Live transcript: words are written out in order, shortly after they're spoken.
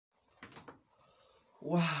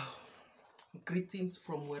Wow, greetings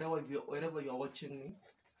from wherever you're watching me.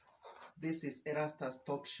 This is Erastus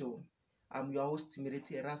Talk Show. I'm your host,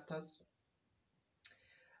 Mireti Erastus.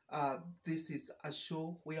 This is a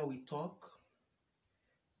show where we talk,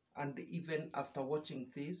 and even after watching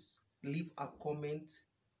this, leave a comment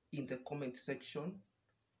in the comment section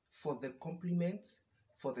for the compliment,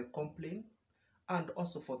 for the complaint, and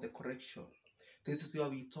also for the correction. This is where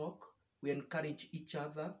we talk, we encourage each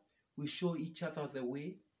other, we show each other the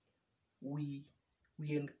way, we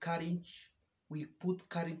encourage, we put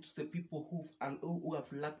courage to the people who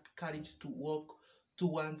have lacked courage to walk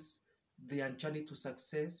towards their journey to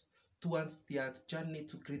success, towards their journey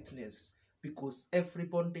to greatness. Because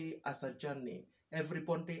everybody has a journey,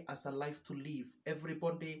 everybody has a life to live,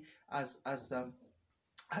 everybody has a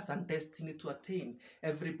destiny to attain,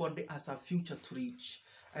 everybody has a future to reach.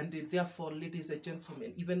 And therefore, ladies and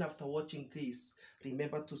gentlemen, even after watching this,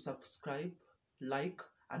 remember to subscribe, like,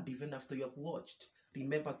 and even after you have watched,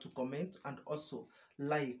 remember to comment and also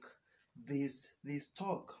like this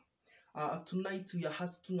talk. Tonight we are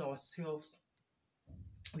asking ourselves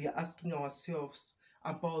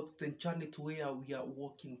about the journey to where we are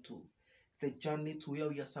walking to, the journey to where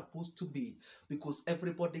we are supposed to be, because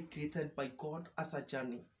everybody created by God has a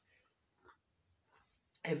journey.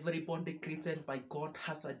 Everybody created by God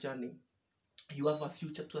has a journey. You have a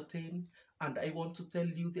future to attain, and I want to tell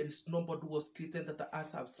you there is nobody who was created that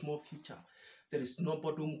has a small future. There is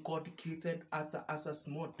nobody whom God created as a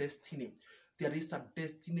small destiny. There is a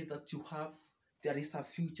destiny that you have. There is a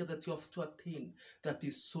future that you have to attain that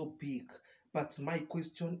is so big. But my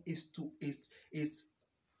question is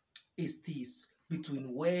this: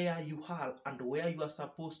 between where you are and where you are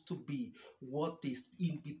supposed to be, what is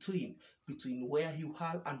in between? Between where you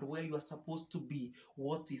are and where you are supposed to be,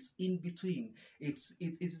 what is in between? Is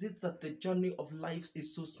it that the journey of life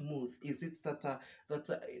is so smooth? Is it that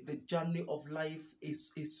the journey of life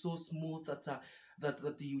is so smooth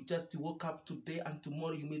that you just woke up today and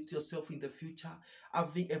tomorrow you meet yourself in the future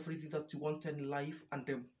having everything that you want in life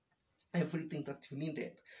and everything that you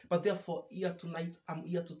needed? But therefore, here tonight, I'm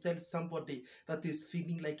here to tell somebody that is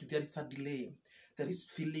feeling like there is a delay. That is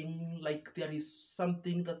feeling like there is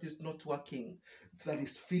something that is not working. That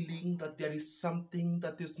is feeling that there is something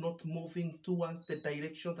that is not moving towards the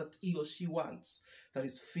direction that he or she wants. That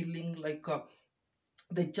is feeling like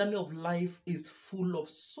the journey of life is full of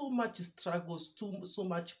so much struggles, so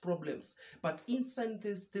much problems. But inside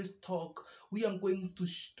this talk, we are going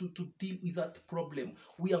to deal with that problem.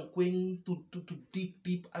 We are going to dig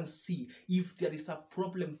deep and see if there is a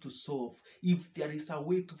problem to solve, if there is a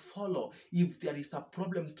way to follow, if there is a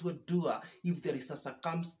problem to endure, if there is a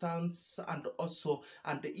circumstance, and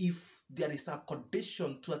if there is a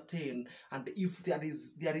condition to attain, and if there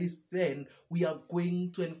is, then we are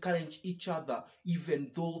going to encourage each other, even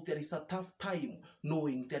though there is a tough time,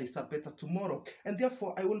 knowing there is a better tomorrow. And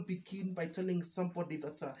therefore, I will begin by telling somebody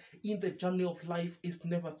that in the journey of life is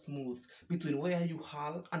never smooth. Between where you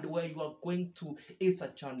are and where you are going to is a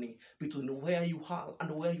journey. Between where you are and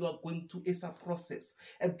where you are going to is a process.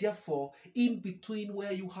 And therefore, in between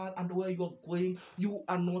where you are and where you are going, you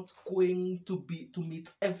are not going to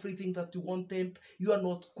meet everything that you wanted. You are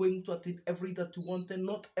not going to attain everything that you wanted.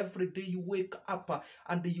 Not every day you wake up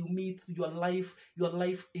and you meet your life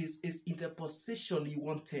is in the position you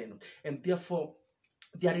wanted. And therefore,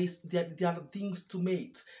 there are things to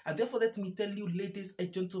meet. And therefore, let me tell you, ladies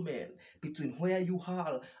and gentlemen, between where you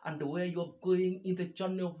are and where you're going in the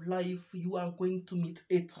journey of life, you are going to meet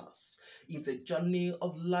haters. In the journey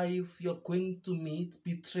of life, you're going to meet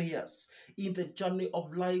betrayers. In the journey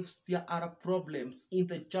of life, there are problems. In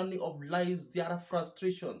the journey of life, there are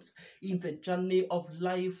frustrations. In the journey of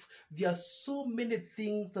life, there are so many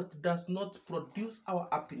things that does not produce our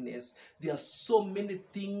happiness. There are so many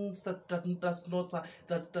things that does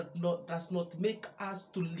not make us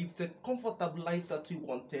to live the comfortable life that we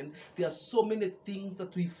wanted. There are so many things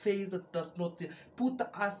that we face that does not put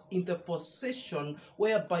us in the position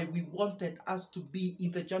whereby we wanted us to be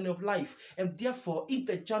in the journey of life. And therefore, in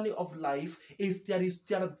the journey of life there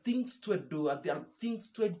are things to endure, there are things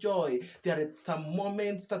to enjoy. There are some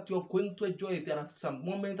moments that you're going to enjoy. There are some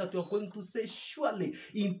moments that you're going to say, surely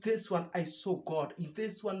in this one I saw God. In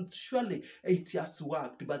this one, surely it has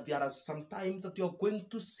worked. But there are some times that you're going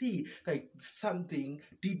to see like something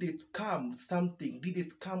did it come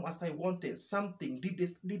as I wanted, something did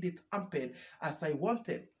it happen as I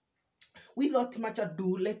wanted. Without much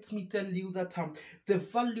ado, let me tell you that the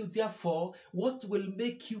value, therefore, what will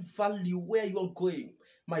make you value where you are going,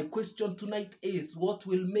 My question tonight is, what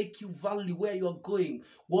will make you value where you are going?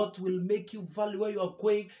 What will make you value where you are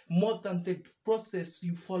going more than the process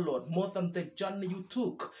you followed, more than the journey you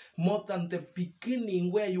took, more than the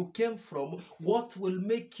beginning where you came from? What will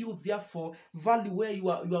make you therefore value where you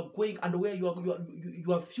are going, and where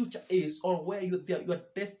your future is, or where your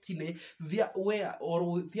destiny, therefore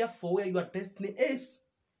where your destiny is?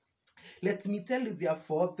 Let me tell you,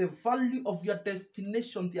 therefore, the value of your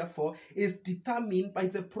destination, therefore, is determined by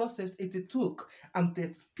the process it took and the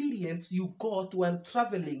experience you got while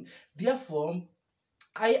traveling. Therefore,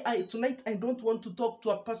 tonight I don't want to talk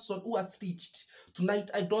to a person who has reached.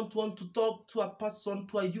 Tonight I don't want to talk to a person,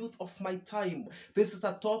 to a youth of my time. This is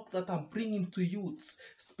a talk that I'm bringing to youths,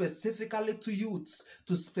 specifically to youths,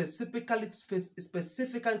 to specifically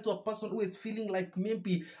to a person who is feeling like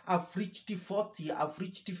maybe I've reached 40, I've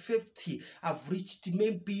reached 50, I've reached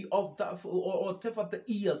maybe of that or whatever the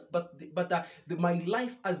years, but my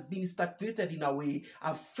life has been stagnated in a way.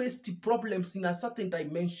 I've faced problems in a certain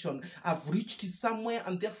dimension. I've reached somewhere,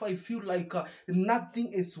 and therefore I feel like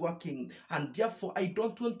nothing is working, and therefore I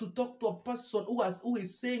don't want to talk to a person who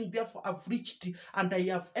is saying, therefore I've reached and I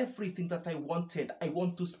have everything that I wanted. I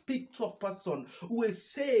want to speak to a person who is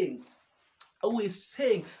saying,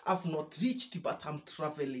 I've not reached, but I'm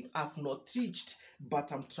traveling. I've not reached,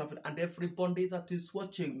 but I'm traveling. And everybody that is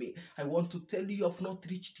watching me, I want to tell you, you have not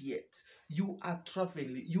reached yet. You are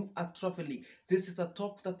traveling. You are traveling. This is a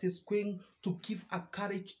talk that is going to give a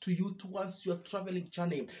courage to you towards your traveling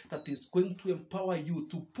journey, that is going to empower you,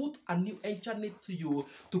 to put a new energy to you,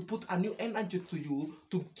 to put a new energy to you,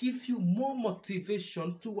 to give you more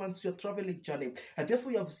motivation towards your traveling journey. And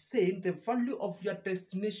therefore you have seen the value of your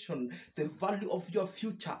destination, the value of your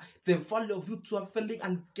future, the value of you traveling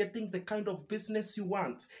and getting the kind of business you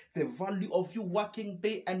want, the value of you working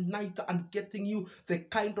day and night and getting you the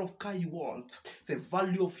kind of car you want, the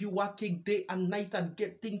value of you working day and night and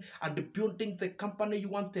getting and building the company you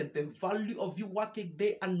wanted, the value of you working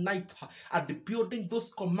day and night and building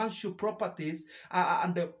those commercial properties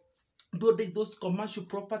building those commercial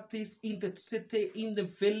properties in the city, in the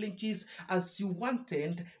villages as you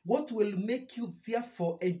wanted. What will make you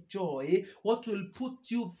therefore enjoy, what will put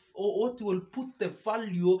the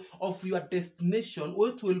value of your destination,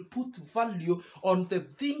 what will put value on the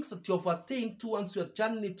things that you have attained towards your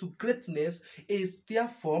journey to greatness, is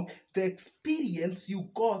therefore the experience you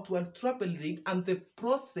got while traveling and the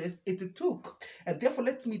process it took. And therefore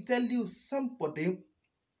let me tell you somebody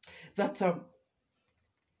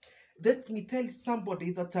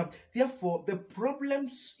that therefore the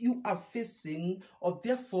problems you are facing, or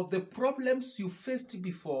therefore the problems you faced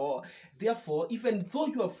before, therefore even though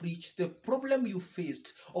you have reached the problem you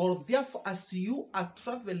faced, or therefore as you are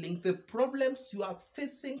traveling, the problems you are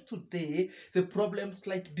facing today, the problems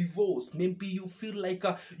like divorce, maybe you feel like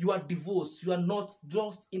you are divorced, you are not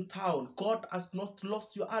lost in town, God has not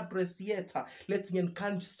lost your address yet. Let me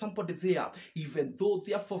encourage somebody there. Even though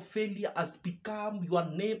therefore failure has become your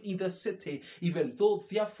name in the city, even though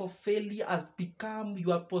therefore failure has become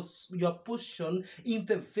your portion in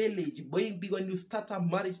the village, maybe when you start a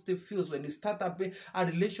marriage it feels, when you start a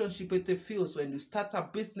relationship it feels, when you start a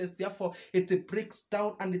business therefore it breaks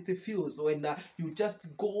down and it feels, when you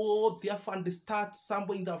just go therefore and start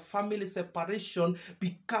somewhere in the family, separation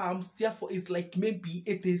becomes therefore, it's like maybe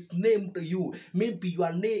it is named you, maybe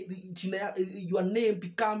your name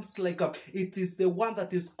becomes like it is the one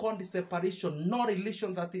that is called separation, no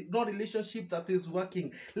relationship that is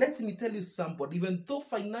working. Let me tell you somebody, even though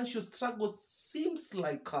financial struggle seems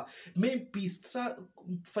like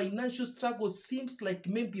financial struggle seems like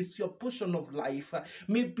maybe it's your portion of life,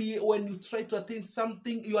 maybe when you try to attain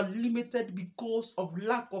something you are limited because of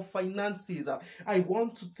lack of finances, I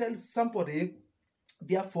want to tell somebody,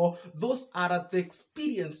 therefore, those are the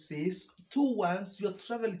experiences towards your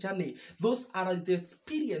travel journey. Those are the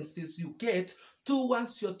experiences you get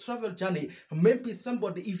towards your travel journey. Maybe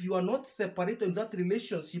somebody, if you are not separated in that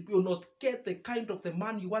relationship, you will not get the kind of the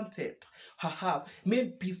man you wanted.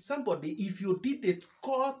 Maybe somebody, if you did it,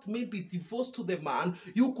 got maybe divorced to the man,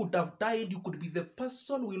 you could have died. You could be the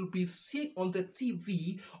person we'll be seeing on the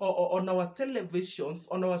TV or on our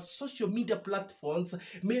televisions, on our social media platforms,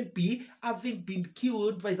 maybe having been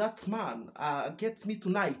killed by that man. Get me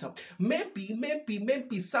tonight.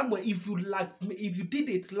 Maybe somewhere, if you did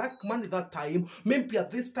it lack money that time, maybe at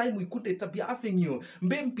this time we couldn't be having you.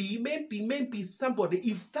 Maybe somebody,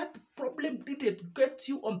 if that problem didn't get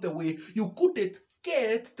you on the way, you couldn't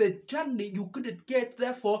get the journey, you couldn't get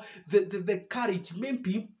therefore the courage.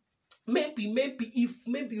 Maybe if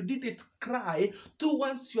you didn't cry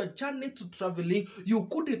towards your journey to traveling. You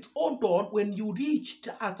couldn't hold on when you reached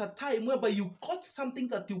at a time whereby you got something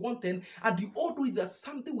that you wanted, and you hold with that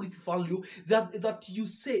something with value that you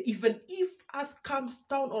say, even if earth comes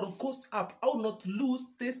down or goes up, I will not lose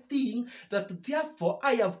this thing that therefore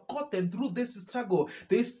I have gotten through this struggle,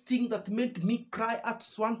 this thing that made me cry at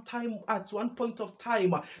one time, at one point of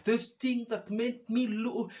time, this thing that made me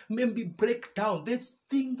break down, this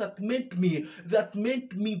thing that made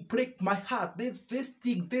me break my heart, this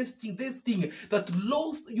thing that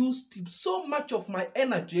used so much of my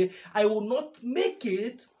energy. I will not make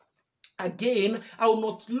it again. I will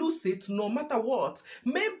not lose it no matter what.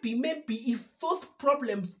 Maybe if those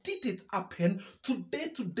problems didn't happen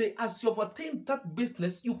today, as you have attained that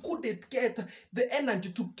business, you couldn't get the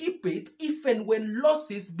energy to keep it, even when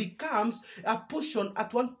losses becomes a portion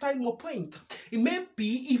at one time or point.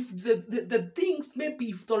 Maybe if the things, maybe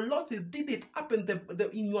if the losses didn't happen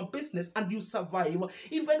in your business and you survive,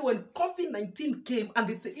 even when COVID-19 came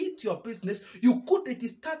and it hit your business, you couldn't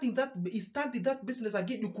start that business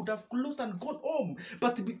again. You could have closed and gone home,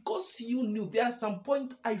 but because you knew there are some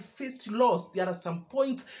point I faced loss, there are some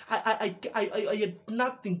point I had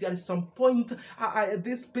nothing, there is some point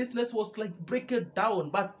this business was like breaking down,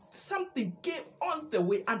 but something came on the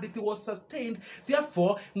way and it was sustained.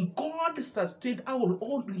 Therefore, God sustained. I will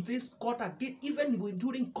hold with this God again, even when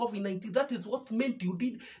during COVID-19. That is what meant you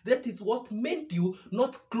did. That is what meant you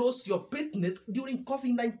not close your business during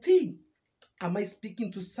COVID-19. Am I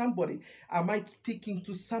speaking to somebody? Am I speaking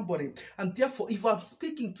to somebody? And therefore, if I'm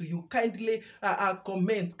speaking to you, kindly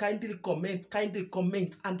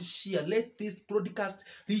comment and share. Let this broadcast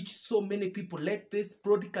reach so many people. Let this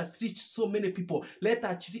broadcast reach so many people. Let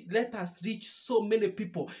us reach so many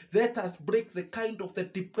people. Let us break the kind of the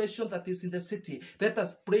depression that is in the city. Let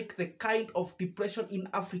us break the kind of depression in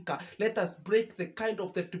Africa. Let us break the kind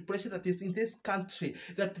of the depression that is in this country.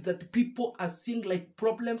 That people are seeing like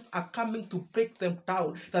problems are coming to break them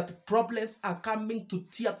down, that problems are coming to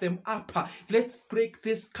tear them up. Let's break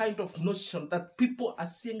this kind of notion that people are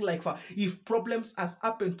seeing like, if problems has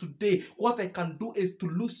happened today, what I can do is to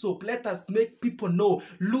lose hope. Let us make people know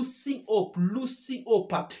losing hope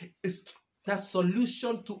is the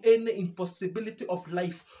solution to any impossibility of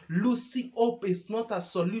life. Losing hope is not a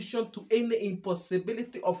solution to any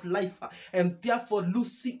impossibility of life, and therefore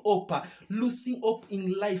losing hope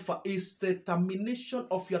in life is the termination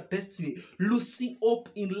of your destiny. Losing hope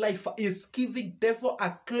in life is giving devil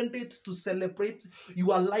a credit to celebrate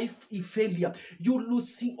your life in failure. You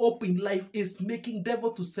losing hope in life is making devil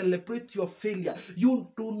to celebrate your failure.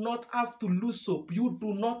 You do not have to lose hope. You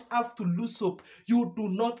do not have to lose hope. You do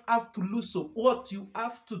not have to lose. So what you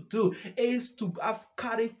have to do is to have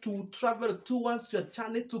courage to travel towards your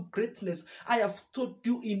journey to greatness. I have told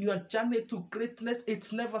you, in your journey to greatness,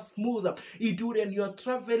 it's never smooth. When you're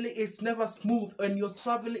traveling, it's never smooth. When you're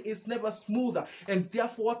traveling, it's never smooth. And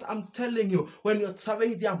therefore, what I'm telling you, when you're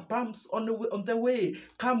traveling, there are bumps on the way.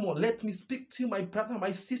 Come on, let me speak to you, my brother,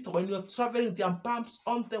 my sister. When you're traveling, there are bumps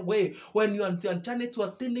on the way. When you're on your journey to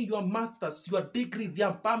attaining your master's, your degree, there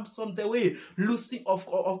are bumps on the way. Losing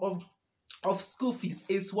of school fees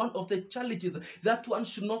is one of the challenges. That one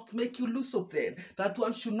should not make you lose hope then. That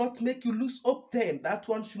one should not make you lose hope then. That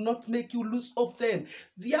one should not make you lose hope then.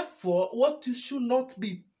 Therefore, what you should not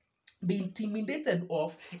be intimidated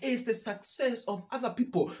of is the success of other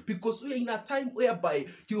people, because we are in a time whereby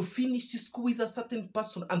you finish school with a certain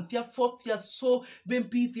person and therefore they are so,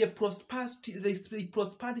 maybe they prospered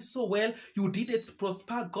so well, you didn't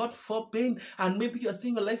prosper, God forbid, and maybe you are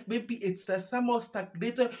seeing your life, maybe it's somehow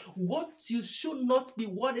stagnated. What you should not be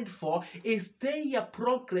worried for is their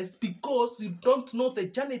progress, because you don't know the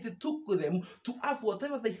journey they took with them to have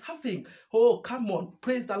whatever they're having. Oh, come on,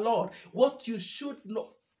 praise the Lord. What you should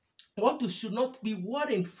not be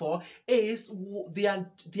worrying for is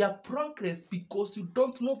their progress, because you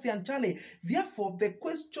don't know their journey. Therefore, the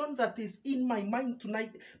question that is in my mind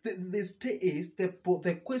tonight, the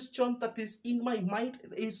question that is in my mind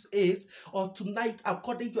or tonight,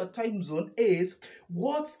 according to your time zone, is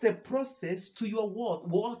what's the process to your worth?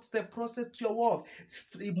 What's the process to your worth?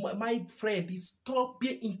 My friend, stop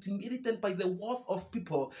being intimidated by the worth of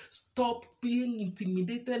people. Stop being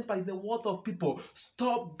intimidated by the worth of people.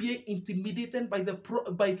 Stop being intimidated by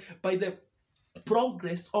the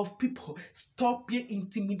progress of people. Stop being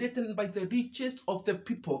intimidated by the riches of the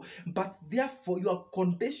people, but therefore your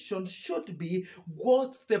condition should be,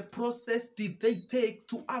 what's the process did they take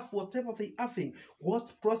to have whatever they having?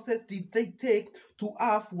 What process did they take to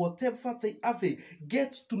have whatever they having?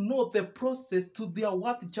 Get to know the process to their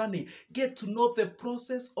worth journey. Get to know the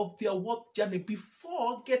process of their worth journey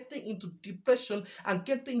before getting into depression and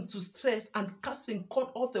getting into stress and cursing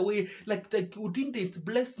God all the way, like that you didn't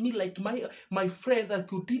bless me like my friend,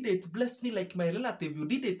 that you didn't bless me like my relative, you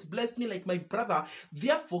didn't bless me like my brother.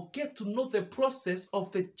 Therefore, get to know the process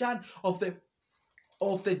of the journey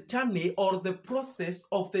or the process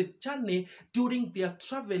of the journey during their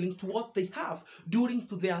traveling to what they have, during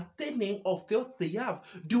to their attaining of what they have,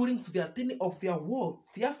 during to the attaining of their worth.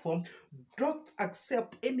 Therefore, don't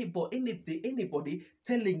accept anybody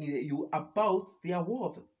telling you about their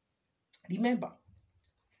worth. Remember,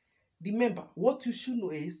 what you should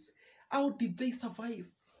know is, how did they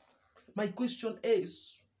survive? My question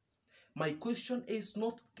is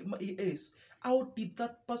not is, how did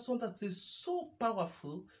that person that is so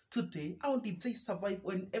powerful today, how did they survive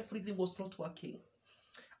when everything was not working?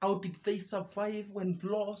 How did they survive when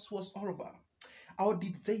loss was over? How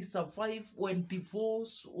did they survive when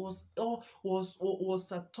divorce was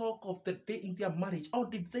a talk of the day in their marriage? How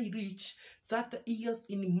did they reach that years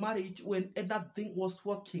in marriage when nothing was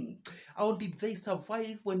working? How did they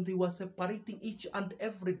survive when they were separating each and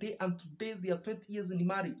every day, and today they are 20 years in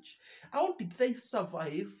marriage? How did they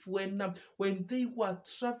survive when they were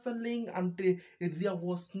traveling and there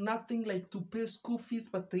was nothing like to pay school fees,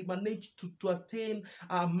 but they managed to attain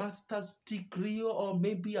a master's degree or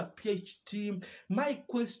maybe a PhD? My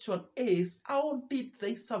question is, how did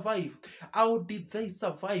they survive? How did they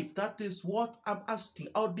survive? That is what I'm asking.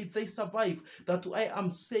 How did they survive? That I am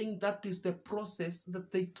saying that is the process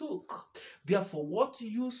that they took. Therefore, what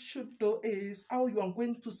you should do is, how you are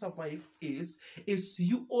going to survive is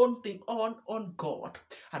you holding on God,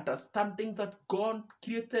 understanding that God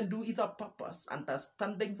created you with a purpose,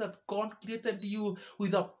 understanding that God created you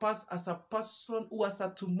with a purpose as a person who has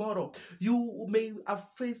a tomorrow. You may have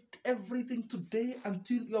faced everything today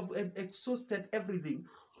until you have exhausted everything.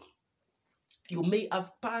 You may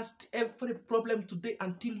have passed every problem today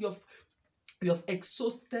until you have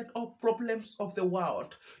exhausted all problems of the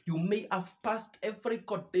world. You may have passed every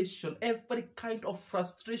condition, every kind of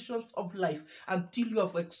frustrations of life until you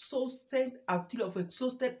have exhausted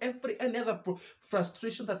any other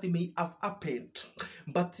frustration that may have happened.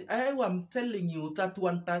 But I am telling you that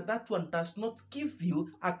one does not give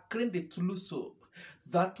you a credit to lose hope.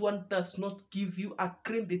 That one does not give you a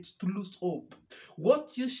credit to lose hope.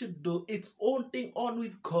 What you should do is holding on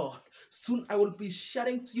with God. Soon I will be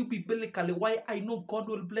sharing to you biblically why I know God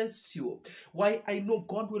will bless you, why I know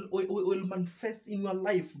God will manifest in your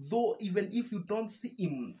life, though even if you don't see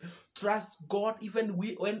Him. Trust God even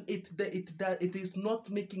when it is not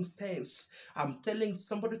making sense. I'm telling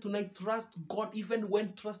somebody tonight, trust God even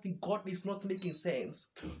when trusting God is not making sense.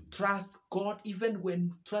 Trust God even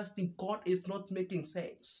when trusting God is not making sense.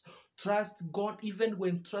 Trust God even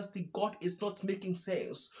when trusting God is not making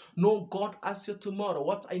sense. No, God has your tomorrow.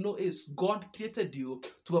 What I know is God created you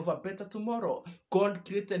to have a better tomorrow. God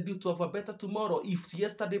created you to have a better tomorrow. If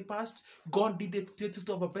yesterday passed, God did it create you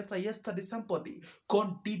to have a better yesterday. Somebody,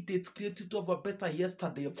 God did it create you to have a better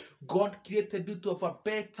yesterday. God created you to have a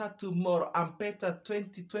better tomorrow. And better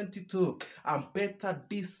 2022. And better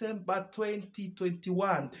December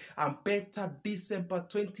 2021. And better December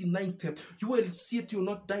 2019. You will see it. You will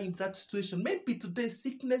not die in that situation. Maybe today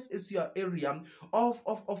sickness is your area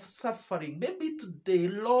of suffering. Maybe today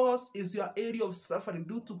loss is your area of suffering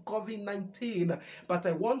due to COVID-19. But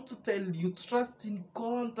I want to tell you, trust in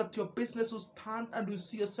God that your business will stand and you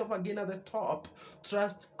see yourself again at the top.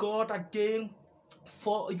 Trust God again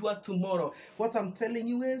for your tomorrow. What I'm telling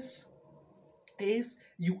you is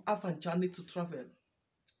you have a journey to travel.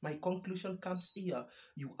 My conclusion comes here.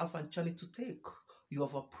 You have a journey to take. You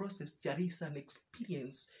have a process. There is an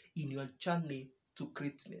experience in your journey to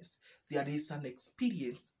greatness. There is an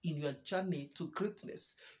experience in your journey to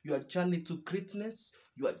greatness. Your journey to greatness,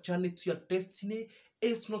 your journey to your destiny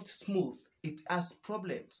is not smooth. It has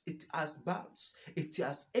problems. It has bumps. It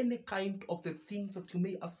has any kind of the things that you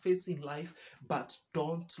may have faced in life, but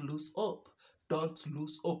don't lose hope. Don't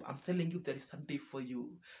lose hope. I'm telling you, there is a day for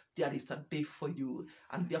you. There is a day for you.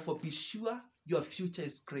 And therefore, be sure your future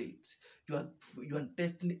is great. Your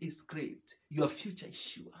destiny is great. Your future is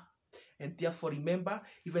sure. And therefore, remember,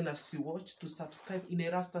 even as you watch, to subscribe in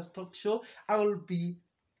Erastus Talk Show. I will be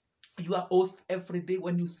You are host every day.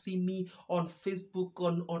 When you see me on Facebook,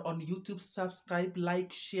 on YouTube, subscribe,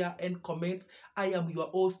 like, share, and comment. I am your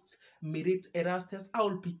host, Merit Erastus. I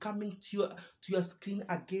will be coming to your screen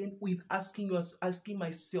again with asking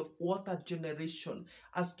myself, what a generation.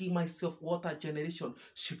 Asking myself, what a generation.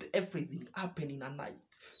 Should everything happen in a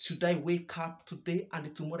night? Should I wake up today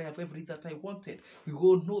and tomorrow I have everything that I wanted? We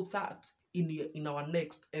will know that in our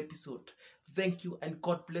next episode. Thank you and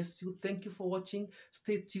God bless you. Thank you for watching.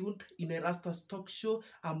 Stay tuned in Erastus Talk Show.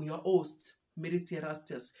 I'm your host, Merit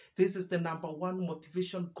Erastus. This is the #1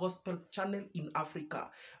 motivation gospel channel in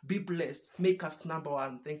Africa. Be blessed. Make us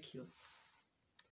 #1. Thank you.